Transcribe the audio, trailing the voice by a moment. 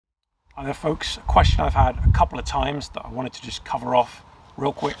Hi there folks, a question I've had a couple of times that I wanted to just cover off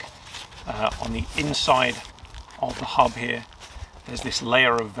real quick. On the inside of the hub here, there's this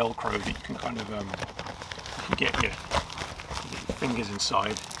layer of Velcro that you can kind of you can get your fingers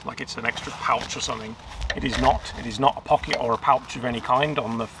inside like it's an extra pouch or something. It is not a pocket or a pouch of any kind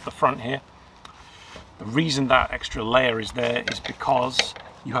on the front here. The reason that extra layer is there is because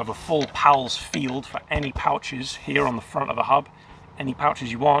you have a full PALS field for any pouches here on the front of the hub. Any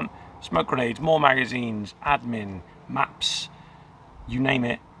pouches you want, smoke grenades, more magazines, admin, maps, you name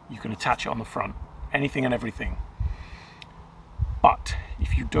it, you can attach it on the front. Anything and everything. But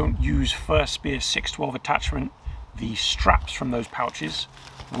if you don't use First Spear 612 attachment, the straps from those pouches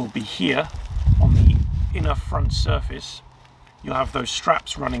will be here on the inner front surface. You'll have those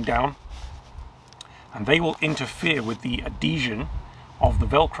straps running down and they will interfere with the adhesion of the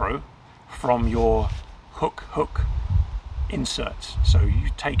Velcro from your hook inserts. So you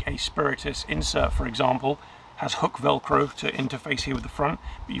take a Spiritus insert, for example, has hook Velcro to interface here with the front,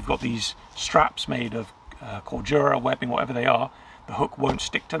 but you've got these straps made of cordura, webbing, whatever they are. The hook won't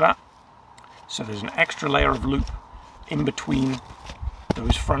stick to that. So there's an extra layer of loop in between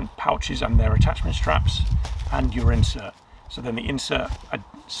those front pouches and their attachment straps and your insert. So then the insert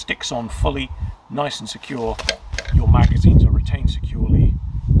sticks on fully, nice and secure. Your magazines are retained securely.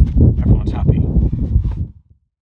 Everyone's happy.